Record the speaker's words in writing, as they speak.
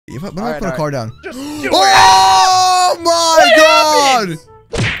When do I put a car down? Just do it. Oh my god!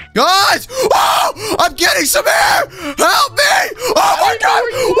 Guys! Oh! I'm getting some air! Help me! Oh my god!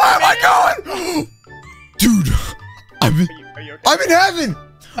 Where am I going? Dude, I'm in heaven!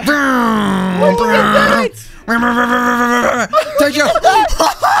 Thank you!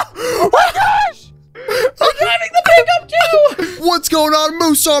 Oh my gosh! I'm driving the pickup too! What's going on,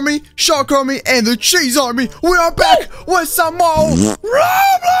 Moose Army, Shark Army, and the Cheese Army? We are back with some more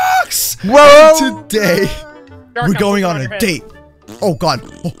Roblox! Whoa! Today, we're going on a date. Oh god.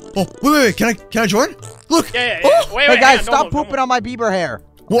 Oh, wait, can I join? Look! Yeah. Oh. Wait, Hey guys, don't stop move, pooping on my Bieber hair.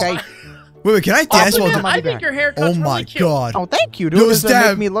 Okay. Wait, can I dance while doing? I think your haircut's Oh really my cute. god. Oh, thank you, dude. Yo, Does it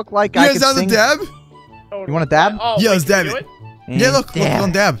dab. make me look like You I guys can have the sing? dab? You want a dab? Oh, Yeah, wait, let's dab can you it. do Yeah, look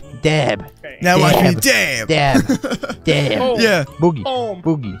on dab. Dab. Okay. Now watch me Dab. dab. Dab. Oh. Yeah. Boogie. Boom.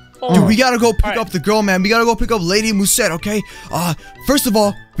 Boogie. Dude, we gotta go pick Alright. up the girl, man. We gotta go pick up Lady Musette, okay? First of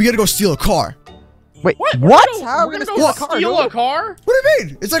all, we gotta go steal a car. Wait, What? what? How are we We're gonna gonna steal go a car? steal a dude? car? What do you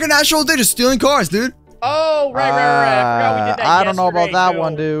mean? It's like a natural day, just stealing cars, dude. Oh, right. I forgot we did that I don't know about yesterday, that too.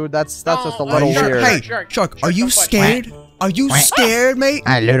 one, dude. That's just a No, little you sure? weird. Hey, Shark, Chuck, shark, are you don't touch scared? Are you scared, mate?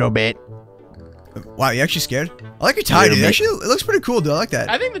 A little bit. Wow, you actually scared? I like your tie, dude. Actually, it looks pretty cool, dude. I like that.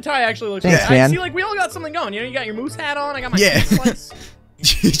 I think the tie actually looks Thanks, good. I man. see, like, we all got something going. You know, you got your moose hat on. I got my Yeah. cheese slice.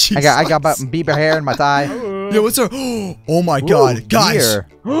 I got Bieber hair in my tie. Yo, what's up? Oh my god, Ooh, guys. beer.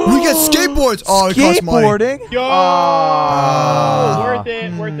 We got skateboards. Oh, it costs money. Skateboarding? Yo! Ah.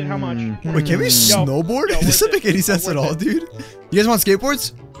 Worth it. How much? Wait, can we snowboard? yo, This doesn't worth make any it. sense at Worth all, it. dude. You guys want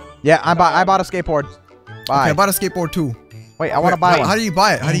skateboards? Yeah, I bought a skateboard. Buy. Okay, I bought a skateboard too. Wait, I want to buy How one. do you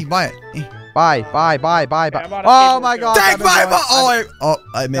buy it? How do you buy it? Buy. I bought a Oh skateboard my too. god. Take I've been my going-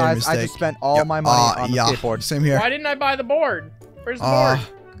 I made a Guys, mistake. I just spent all my money on the yeah, skateboard. Same here. Why didn't I buy the board? Where's the board?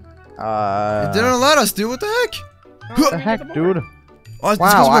 It didn't let us, dude. What the heck? What the heck, dude? Oh, it's Wow,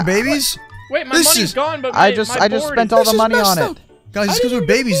 because we're I- babies? Wait, my This money's is- gone, but I just my board spent is- all the money on it. Guys, it's I because we're didn't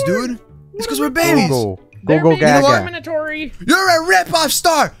babies, get the board. dude. It's because we're babies. Go They're being gaga. discriminatory. You're a rip-off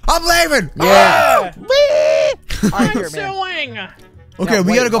star. I'm leaving. Yeah. Ah, Alright, I'm here, man. suing. Okay, Now,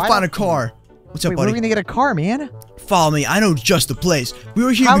 we wait, gotta go why find a don't- car. What's up, Wait, when are we buddy? gonna get a car, man? Follow me. I know just the place. We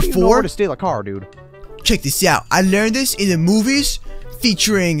were here How do you know before. where to steal a car, dude? Check this out. I learned this in the movies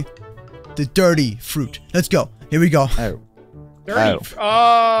featuring the dirty fruit. Let's go. Here we go. Oh. Dirty.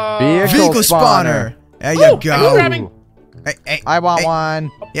 Vehicle spawner. There you Are you go. grabbing? Hey, I want hey.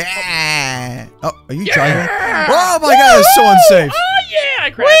 one. Yeah. Oh, are you driving? Oh my god, that's so unsafe. Oh yeah, I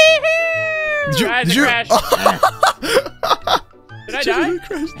crashed. Did you? Guys, Did I you? crashed. Did I die?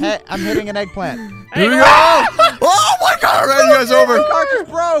 Hey, I'm hitting an eggplant. Hey, Here we go. go. Oh my god, I ran you guys The over. car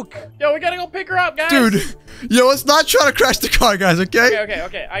just broke. Yo, we gotta go pick her up, guys. Dude, yo, let's not try to crash the car, guys, okay?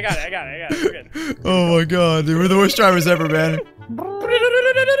 Okay. I got it. We're good. Oh my god, dude, we're the worst drivers ever, man.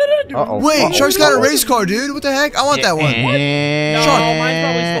 Uh-oh. Wait, Uh-oh. Shark's got a race car, dude. What the heck? I want that one. No, Shark. mine's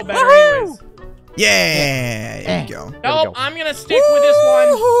probably still better anyways. Yeah, there you go. Nope, I'm gonna stick with this one.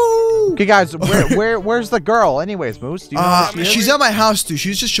 Woohoo! Okay, guys, where's the girl? Anyways, Moose, do you know where she is? She's at my house, dude.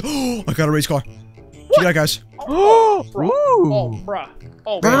 She's just. Oh, I got a race car. Check it out, guys. Oh, Ooh. bruh.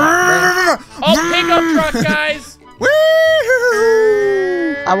 Oh, pickup truck, guys.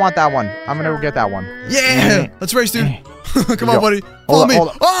 I want that one. I'm gonna get that one. Yeah, let's race, dude. Come we on, go. buddy. Follow me. Hold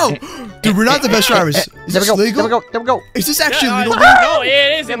on. Oh, dude, we're not the best drivers. Is There this we go. legal? There we go. Is this actually legal? No,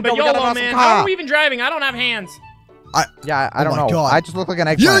 it isn't. But We got an YOLO, awesome man. car. How are we even driving? I don't have hands. Yeah, I Oh don't my know. God. I just look like an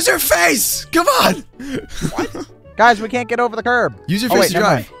eggplant. Use your face. Come on. Guys, we can't get over the curb. Use your Oh, face wait, to never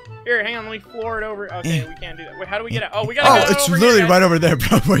drive. Here, hang on. Let me floor it over. Okay, we can't do that. Wait, how do we get out? Oh, we gotta Oh, get it's over literally here, right over there,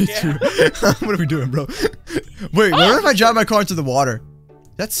 bro. Wait, Yeah. what are we doing, bro? Wait, what if I drive my car into the water?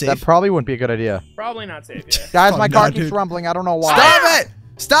 That's safe. That probably wouldn't be a good idea. Probably not safe. Yeah. Guys, Oh, my no, car keeps dude. rumbling. I don't know why. Stop it!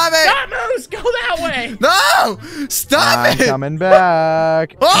 Stop it! Stop, Moose! Go that way! No! Stop I'm it! coming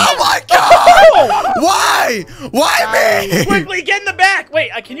back. Oh my god! Why? Why me? Quickly, get in the back! Wait,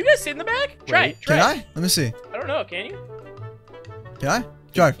 can you guys sit in the back? Try it. Can Try it. I? Let me see. I don't know, can you? Can I?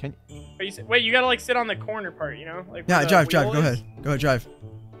 Drive. Are you, wait, you gotta like sit on the corner part, you know? Like Yeah, where the drive. wheel Go is. ahead. Go ahead, drive.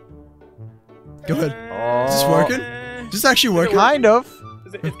 Go ahead. Is this Oh. working? Is this actually working? Kind of.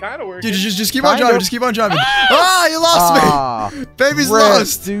 It's kind of working. Dude, just keep on Kind driving. of. Just keep on driving. Ah, you lost me. Baby's rip,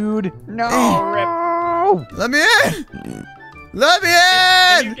 lost. dude. No. Let me in. Let me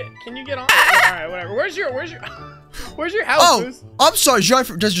in. Can you get on? Alright, whatever. Where's your house, Oh, Moose? I'm sorry.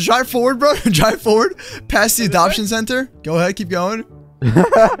 Just drive forward, bro. Drive forward. Past the adoption center. Go ahead. Keep going.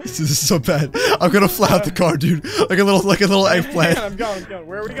 This is so bad. I'm gonna fly out the car, dude. Like a little eggplant. I'm going.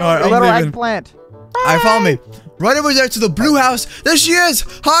 Where are we going? All right, A I'm little leaving. eggplant. Alright, follow me. Right over there to the blue house. There she is.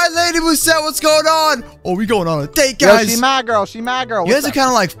 Hi, Lady Musette. What's going on? Oh, we going on a date, guys. Yo, she my girl. She my girl. You guys are kind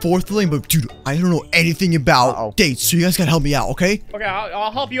of like fourth wheeling, but dude, I don't know anything about dates, so you guys gotta help me out, okay? Okay,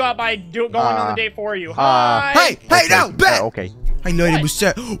 I'll help you out by going on the date for you. Hi. Hey, no, bet. Okay. Hi, Lady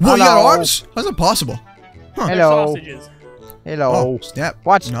Musette. Whoa, you got arms? How's that possible? Huh. Hello. Sausages. Hello. Oh, snap.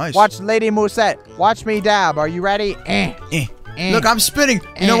 Watch, nice. watch Lady Musette. Watch me dab. Are you ready? Look, I'm spinning.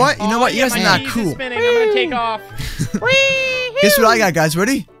 You know what? You know what? You guys are not cool. Spinning. I'm gonna take off. Guess what I got, guys?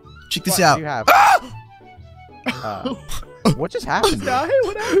 Ready? Check this out. You have? What just happened?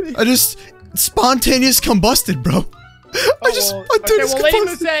 What happened? I just spontaneous combusted, bro. Okay, well, Lady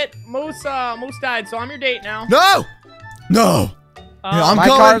Moose died, so I'm your date now. No! No! Yeah, I'm my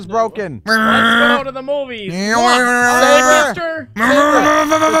going. car's broken. Let's go to the movies.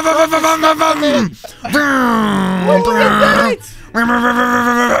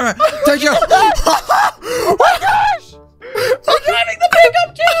 Take you. Oh my gosh! I'm driving the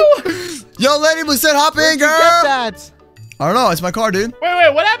pickup too! Yo, Lady Musette, hop in, girl! Get that? I don't know, it's my car, dude.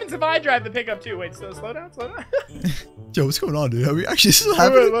 Wait, what happens if I drive the pickup too? Wait, slow down. Yo, what's going on, dude? Are we actually still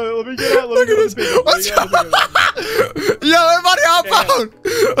happening? Let me get out. Look at this. Yo, everybody hop out!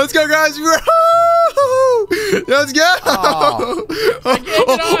 Let's go, guys! Woo! Let's go!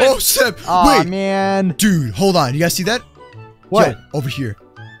 Oh, snap! Oh, Wait, man. dude, hold on. You guys see that? What? Yo, over here.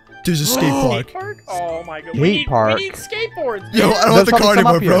 There's a skate park. Skate park? Oh my god. Skate park. We need skateboards. Yo, man. I don't want the car probably some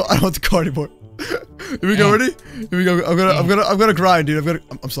anymore, up bro. here. I don't want the car anymore. Here we go, ready? Here we go. I'm gonna grind, dude.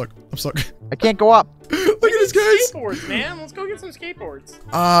 I'm stuck. I can't go up. Look at this, guys. Skateboards, man. Let's go get some skateboards.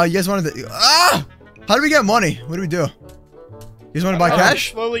 You guys wanted the how do we get money? What do we do? You guys want to buy I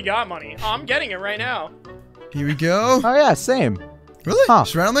cash? slowly got money. Oh, I'm getting it right now. Here we go. Oh yeah, same. Really? Huh.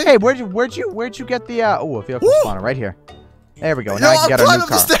 Just randomly? Hey, where'd you get the oh, a vehicle spawner right here. There we go. Now I can I'm get our climbing new up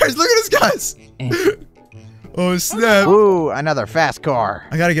the car. stairs. Look at this, guys. Oh snap! Ooh, another fast car.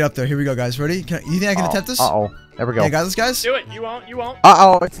 I gotta get up there. Here we go, guys. Ready? You think I can attempt this? Uh-oh. There we go. Yeah, guys, guys. Do it. You won't.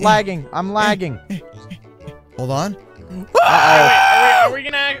 Uh-oh, it's lagging. I'm lagging. Hold on. Uh-oh. Are we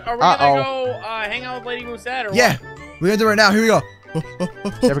gonna go hang out with Lady Musette or what? Yeah, we're gonna do it right now. Here we go.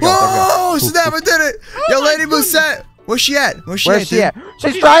 There we go. Oh snap! I did it. Yo, Lady Musette. Where's she at? Where's she at? She's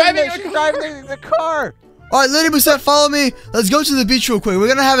She's driving driving the car. All right, Lady Musette, follow me. Let's go to the beach real quick. We're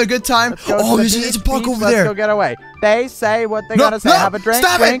gonna have a good time. Oh, there's a park over there. Let's go get away. They say what they gotta say. Have a drink.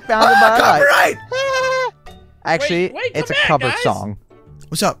 Stop drink. it. Found it by Copyright. Actually, Wait, it's a come back, covered guys. song.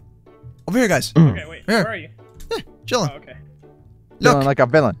 What's up? Over here, guys. Okay, wait. Here. Where are you? Chilling. Oh, okay. Look. Feeling like a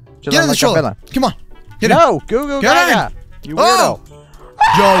villain. Get in the like a stroller. villain. Come on. Get in. No, Goo Goo Get Gaga. You weirdo.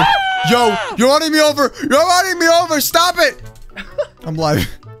 Yo, you're running me over. You're running me over. Stop it. I'm live.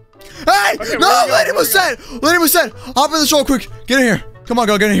 Hey, Okay, no, where Lady Musette. Lady Musette, hop in the stroller quick. Get in here. Come on,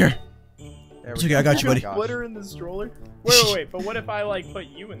 girl, get in here. It's okay, I got you, buddy. Put her in the stroller. Wait. But what if I like put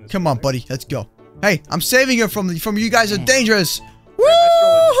you in the? Come on, buddy. Let's go. Hey, I'm saving her from you guys are dangerous. Woo!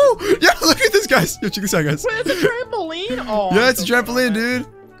 Yeah, look at this, guys. Yo, check this out, guys. Wait, it's a trampoline. Oh. Yeah, I'm it's a so trampoline, glad. dude.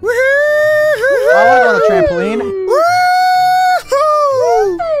 Woohoo! I want to go on the trampoline. Woo!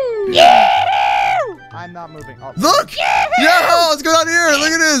 Yeah! I'm not moving. Oh. Look! Yeah! Let's go down here.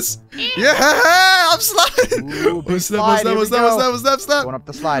 Look at this. Yeah! I'm sliding. Ooh, big Step. slide. Here we go. Step. Going up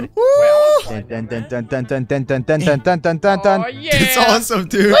the slide. Woo! Dun, dun, dun, dun, dun, dun, dun, dun, dun, dun, dun, dun, dun, Oh dun. yeah. It's awesome,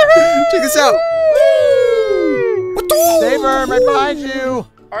 dude. Check this out. Save her, right behind you.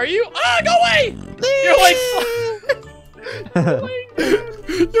 Are you? Ah, go away! You're like. Yo,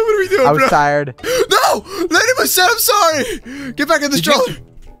 what are we doing, I was bro? tired. No! Lady Musette, I'm sorry! Get back in the stroller.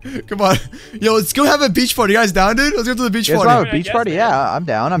 Come on. Yo, let's go have a beach party. You guys down, dude? Let's go to the beach Guys party. want a I beach guess, party? man. Yeah, I'm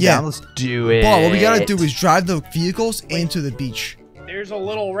down. I'm Yeah. down. Let's do it. Boy, what we gotta do is drive the vehicles into the beach. There's a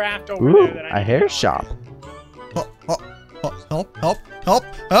little raft over Ooh, there that I a need hair to go. shop. Help!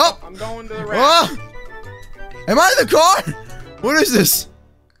 I'm going to the raft. Ah! Am I in the car? What is this?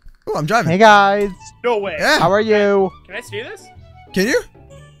 Oh, I'm driving. Hey guys, No way. Yeah. how are you? Can I steer this? Can you?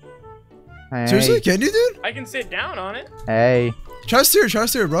 Hey. Seriously? Can you, dude? I can sit down on it. Hey. Try to steer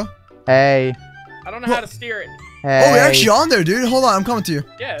it, bro. Hey. I don't know how to steer it. Hey. Oh, we're actually on there, dude. Hold on, I'm coming to you.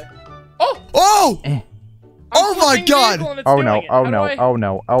 Yeah. Oh! Oh! Eh. Oh I'm my flipping the God. vehicle and it's Oh doing no! it. Oh How no! do I- Oh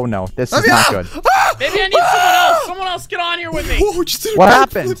no! Oh no! This Let is me not out. good. Ah! Maybe I need someone else. Someone else get on here with me. Whoa, just did a What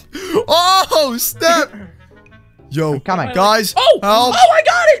backflip. happened? Oh, step! Yo, Come on. guys. Oh! Help. Oh, I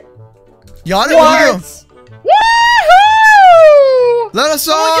got it! You got it? Where you go? Woohoo! Let us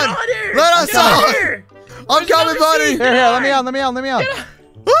Someone on! get on here! Let us Get on on! here! I'm There's coming, another buddy! seat. Here, let me on. Let me on. Let me on.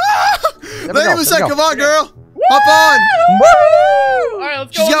 Ah! we Lady go, there Musette, we go. come on, Okay. girl! Hop on! Woo! All right,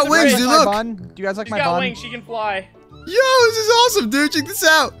 let's go. She's got into the wings, race. dude, My look. bun? Do you guys like She's my got bun? wings. She can fly. this is awesome, dude. Check this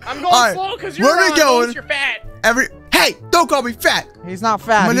out. I'm going slow because you're where are we going? You're fat. Hey, don't call me fat. He's not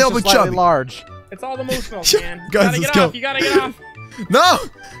fat. I'm a He's little just bit slightly chubby. large. It's all the moose milk, man. Guys, You let's gotta get go. off. You gotta get off. No,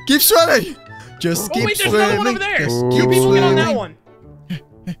 keep swimming. Just keep Wait, there's swimming. another one over there. Just Two keep people get on swimming. that one.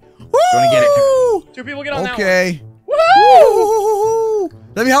 Gonna get it. Two people get on that one. Okay. Woohoo!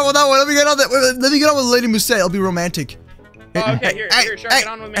 Let me hop on that one. Let me get on that. Let me get on with Lady Musette. It'll be romantic. Oh, okay, here, Shark, get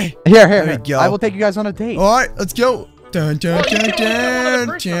on with me. Here. There we go. I will take you guys on a date. All right, let's go. Dun, dun, Oh, you dun, can only get one of the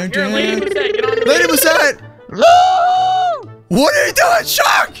first dun, one. Here, Lady dun. Musette, get on with Lady me. Musette. What are you doing,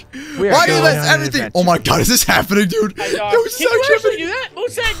 Shark? We are Why do you going let on an everything? adventure. Oh my God, is this happening, dude? Hi, dog. Yo, it's Can you so actually trippy. do that?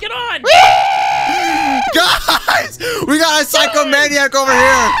 Musette, get on. Guys, we got a psychomaniac over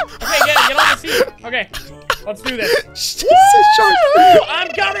here. Okay, get on the seat. Okay, let's do this. Shark. Woo! I'm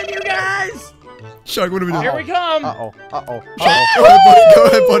coming, you guys. Shark, what are we doing? Here we come. Uh-oh. Uh-oh. Go ahead, buddy. Go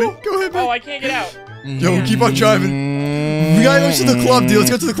ahead, buddy. Go ahead, Oh, buddy. I can't get out. Yo, keep on driving. We gotta go to the club, dude.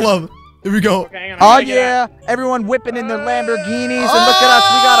 Let's go to the club. Here we go. Okay, hang on. I Oh gotta get out. yeah, everyone whipping in their Lamborghinis, and look at us,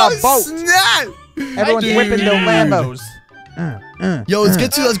 we got a boat. Snap! Everyone's Dude. whipping their Lambos. Yo,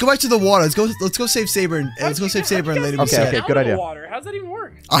 let's go back to the water. Let's go save Saber and let's go save Saber and Lady Okay, Musette. okay, Out good of the idea. water. How's that even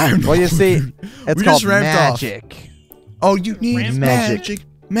work? I don't know. Well, you see, dude. it's We called just ramped off. magic. Oh, you need Ramped magic.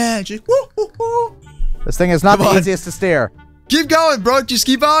 Magic. Woo, woo, woo. This thing is not Come the on. easiest to steer. Keep going, bro. Just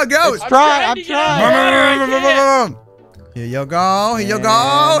keep on going. It's trying, I'm to get out of trying. the water, I can't. Here you go. Here you And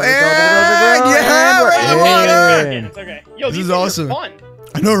go. we And go, yeah, we're in the and water. in. It's okay. Yo, This these is things are awesome. fun.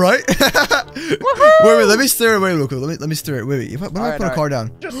 I know, right? wait, let me steer it. Wait, look. Let me steer it. Wait. When do I Alright, put a alright. car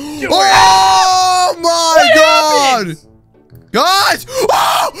down? Just do it. Oh my What God! happened? Guys!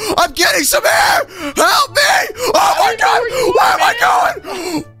 Oh! I'm getting some air! Help me! Oh my God! Where am I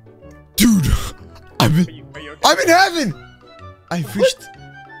going? Dude, Are you okay? I'm in heaven!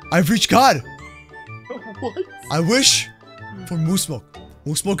 I've reached God. What? I wish for moose milk.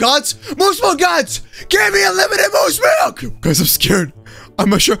 Moose milk gods? Moose milk gods! Give me unlimited moose milk! Guys, I'm scared. I'm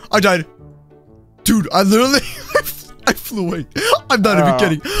not sure. I died. Dude, I literally I flew away. I'm not even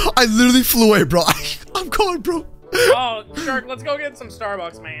kidding. I literally flew away, bro. I'm going, bro. Oh, Shark, let's go get some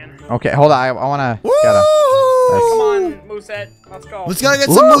Starbucks, man. Okay, hold on. I wanna. Woo! Come on, Moosehead. Let's go. Let's gotta get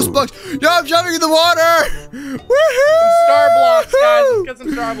some moose bucks. Yo, I'm jumping in the water. Woohoo! Starbucks, guys. Let's get some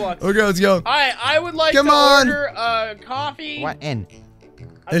Starbucks. Okay, let's go. I would like Come to on. order a coffee. What in?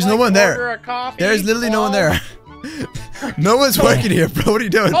 There's I'd no like one to there. Order a coffee. There's literally no one Well- there. No one's working here, bro. What are you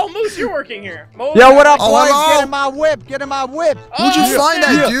doing? Oh, Moose, you're working here. Mo, Yo, what up, Oh, boys? hello? Get in my whip. Get in my whip. Where'd you Oh, find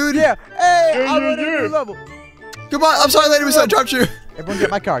snap. that, dude? Yeah. Hey, Yeah, I'm yeah, on a yeah. new level. Come on. I'm sorry, lady. We dropped you. Everyone, get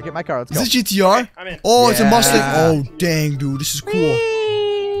my car. Get my car. Let's Is go. this GTR? I'm in. Oh, it's a Mustang. Yeah. Oh, dang, dude. This is cool.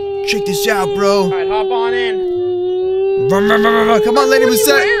 Check this out, bro. All right, hop on in. Come on, lady. What are you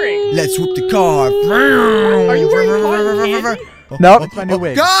Musette. wearing? Let's whoop the car. Are you wearing cotton candy? Nope, it's my new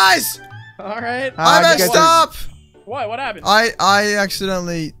wig. Guys, All right. I you messed guys are- up. What? What happened? I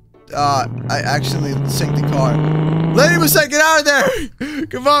accidentally sank the car. Lady Musette, get out of there.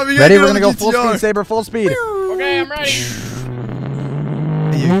 Come on, we gotta Ready? get We're on gonna the go full GTR. speed, Saber. Full speed. Okay, I'm ready.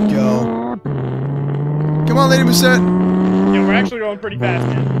 There you go. Come on, Lady Musette. Yeah, we're actually going pretty fast,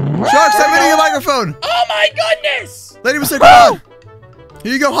 man. Shark, stop hitting your microphone. Oh my goodness! Lady Musette, come on.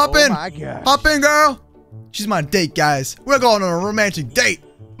 Here you go, hop Oh in. my gosh. Hop in, girl. She's my date, guys. We're going on a romantic date.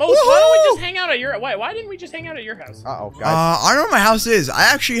 Mose, why don't we just hang out at your? Why didn't we just hang out at your house? Uh-oh, guys. I don't know where my house is. I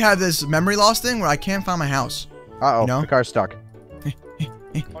actually have this memory loss thing where I can't find my house. Uh-oh, no. the car's stuck.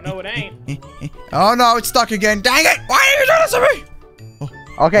 Oh no, it ain't. Oh no, it's stuck again. Dang it! Why are you doing this to me?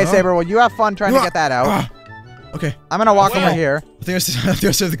 Okay, Huh? Saber, well, you have fun trying to get that out. Okay, I'm gonna walk well. over here I think I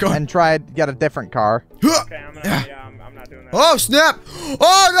saved the car. and try to get a different car. Okay, I'm not doing that. Oh snap!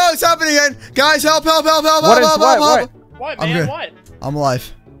 Oh no, it's happening again! Guys, help! Help! Help! Help! What help! is help! what? Help! What? What, I'm man? good. What? I'm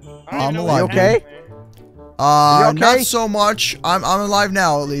alive. I don't even I'm know alive. what's You okay? happening. You okay? Not so much. I'm alive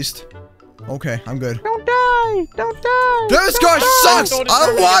now, at least. Okay, I'm good. Don't die! Don't die! This car sucks! Don't I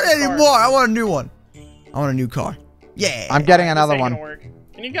don't deserve want to it get a car. anymore. I want a new one. I want a new car. Yeah. I'm getting This another ain't one. gonna work.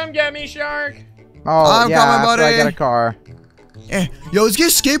 Can you come get me, Shark? Oh, I'm yeah, coming, after I buddy. get a car. Yo, let's get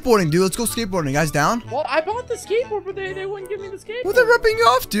skateboarding, dude. Let's go skateboarding. You guys down? Well, I bought the skateboard, but they wouldn't give me the skateboard. Well, they're ripping you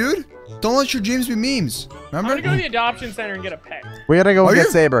off, dude. Don't let your dreams be memes. I'm Remember? gonna go to the adoption center and get a pet. We gotta go Are get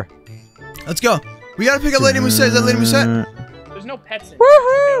you? Saber. Let's go. We gotta pick up Lady Musette. Is that Lady Musette? There's no pets in Woohoo!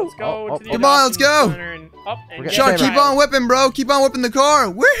 here. Okay, let's go Oh, to the Come on, let's adoption go. center and up and We're get Shark, Saber. keep on whipping, bro. Keep on whipping the car.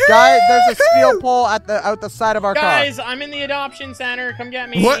 Woohoo! Guys, there's a steel pole at out the side of our Guys, I'm in the adoption center. Come get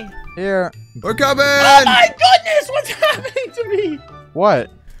me. What? car. Here. We're coming. Oh my goodness! What's happening to me?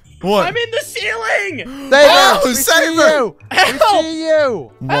 What? What? I'm in the ceiling. Saber, Oh, we Saber! see you. We Help! see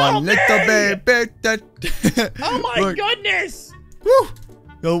you. One little me! baby. Oh my Look. goodness. Woo.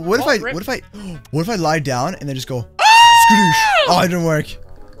 Yo, what if Oh, I rip. what if I lie down and then just go skadoosh? Oh, it didn't work.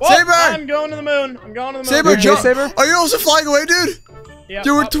 Well, Saber! I'm going to the moon. I'm going to the moon. Saber, You okay, jump. Saber? Are you also flying away, dude? Yep,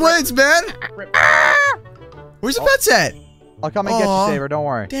 Dude, we're oh, twins, man. rip. Where's the pets at? I'll come and get Aw. you, Saber. Don't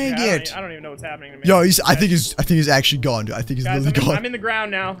worry. Dang Yeah, it. I don't even know what's happening to me. Yo, I think he's actually gone, dude. I think he's Guys, literally gone. I'm in the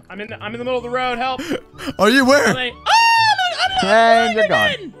ground now. I'm in the middle of the road. Help. Are you where? Oh, look, And you're I'm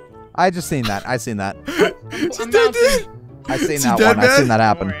gone. I just seen that. I seen that. I'm Dead, bouncing. dude. I seen Is he that dead, one. I man? seen that Don't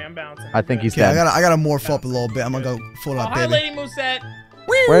happen. worry, I'm bouncing. I think he's Okay, I dead. gotta morph up a little bit. I'm gonna go full Oh, out, hi, baby. Lady Moosette.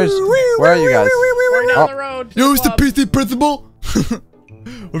 Where are you guys? We're down Oh. the road. Yo, it's the Club. PC principal.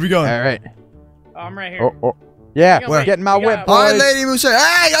 Where we going? All right. Oh, I'm right here. Oh. Yeah, Hang on, we're wait, getting my we whip, got- Hi, boys. Lady Moose. Hey,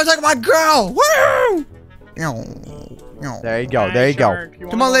 I was talking about girl. Woo! There you go. Hi, There you go. Shark. You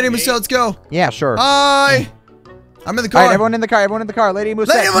Come wanna on, go Lady on a Moose, date? let's go. Yeah, sure. Hi. I'm in the All car. right, everyone in the car. Everyone in the car. Lady Moose.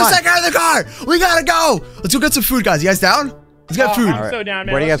 Lady come on. Moose, get in the car. We gotta go. Let's go get some food, guys. You guys down? Let's get food. I'm Alright. so down,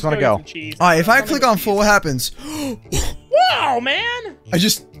 man. Where do you Let's guys wanna just go? get some cheese. All right, if I Something click with on cheese. full, what happens? Wow, man. I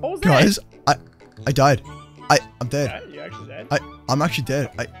just, What was that? guys, I died. I'm dead. You actually dead? I'm actually dead.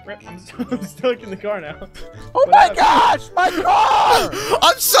 Rip, I'm stuck in the car now. Oh my gosh, my car!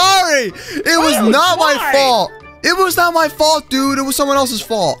 I'm sorry. It was Oh, not my why? fault. It was not my fault, dude. It was someone else's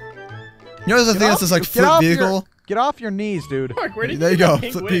fault. You know, there's a thing that says like flip vehicle. Get off your knees, dude. Mark, where did There you get go, that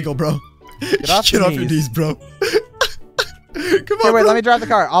pink flip wig? vehicle, bro. Get off your your knees. knees, bro. Come on, Here, wait, bro. let me drive the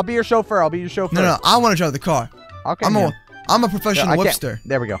car. I'll be your chauffeur. I'll be your chauffeur. No, I want to drive the car. Okay. I'm man. a professional I can't- whipster.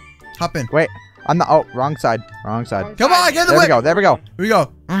 There we go. Hop in. Wait, I'm not. Oh, wrong side. Wrong side. Come on, get in the There we whip. go. There we go. Here we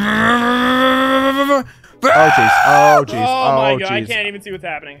go. Oh jeez. Oh jeez. Oh my god, I jeez. can't even see what's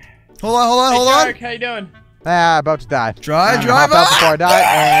happening. Hold on, Hey, hold on. Shark, how you doing? Ah, about to die. Drive. Hopped out before I died,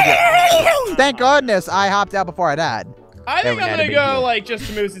 and yeah. Thank goodness I hopped out before I died. I think we I'm had a gonna big go deal. like just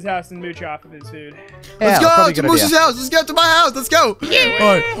to Moose's house and mooch off of his food. Yeah, Let's that's go probably a to good idea. Moose's house. Let's get to my house. Let's go. All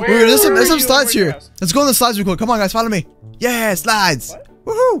right, Where there's some are you? slides Where's your here. house? Let's go on the slides real quick. Come on, guys, follow me. Yeah, slides.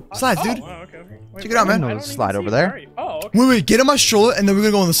 Woohoo! Slides, Oh, dude. wow, okay. Wait, Check it out, man. I don't There's a even slide see over you. there. Where are you? Oh, okay. Wait, get in my stroller, and then we're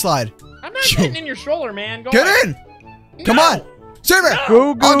gonna go on the slide. I'm not Yo. getting in your stroller, man. Go Get away. in. Come No. on. Saber,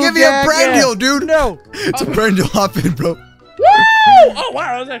 Goo goo I'll give you a gaga. brand deal, dude. No. It's a brand deal. Hop in, bro. Woo! Oh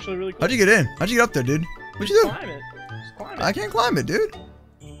wow, that was actually really cool. How'd you get in? How'd you get up there, dude? What'd you do? Climb it. Just climb it. I can't climb it, dude.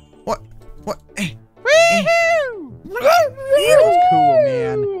 What? That's cool,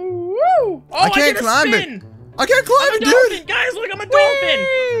 man. Woo! Oh, I can't get a climb it. spin. I can't climb I'm a it, dolphin. dude. Guys, look, I'm a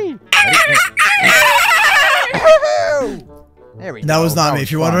dolphin. There we go. That was not me.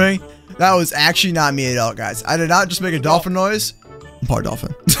 If you're fun. wondering, that was actually not me at all, guys. I did not just make a dolphin noise. I'm part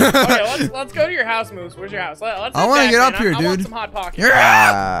dolphin. Okay, let's go to your house, Moose. Where's your house? Let's I wanna head get back, up man. here, I want dude. some hot pockets.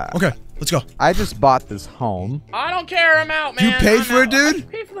 Yeah. Okay, let's go. I just bought this home. I don't care. I'm out, man. You paid I'm for it, out. dude? I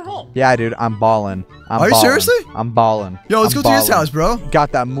paid for the home. Yeah, dude, I'm balling. Are you seriously? I'm balling. Yo, let's I'm go to his balling. house, bro.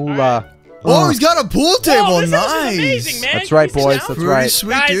 Got that moolah. Oh, he's got a pool table. Whoa, this house is Nice. amazing, man. That's Can right, you sit boys. down? That's Pretty right.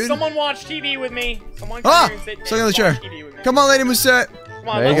 sweet, Guys, dude. someone watch TV with me. Someone come Ah, here and sit sit on the and chair. watch TV with me. Come on, Lady Musette. Come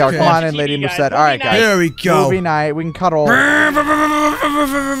on, There you let's go. watch Come on in, TV, Lady guys. Musette. Movie All right, night. guys. There we go. Movie night. We can cuddle.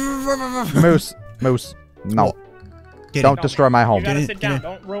 Moose. Moose. No. Get Don't No, destroy my You home. gotta Get sit in, down. get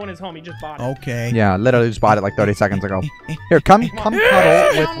Don't ruin his home. He just bought it. Okay. Yeah, literally just bought it like 30 seconds ago. Here, come Sit cuddle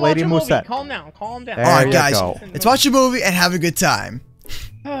down, with watch Lady a movie. Musette. Calm down. Calm down. There All right, you guys. go. Let's watch a movie and have a good time.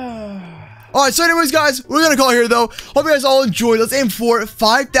 All right, so anyways, guys, we're going to call it here, though. Hope you guys all enjoyed. Let's aim for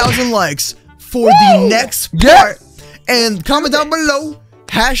 5,000 likes for the next part. And comment down below.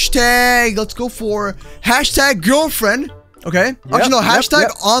 Hashtag, let's go for hashtag girlfriend. Okay? Actually, no, hashtag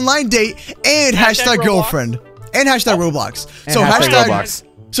online date and hashtag Roblox. girlfriend. And hashtag Roblox. And So hashtag hashtag Roblox.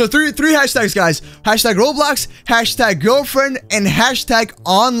 So three hashtags, guys. Hashtag Roblox, hashtag girlfriend, and hashtag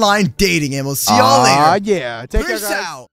online dating. And we'll see y'all later. Yeah. Take care, Peace guys. out.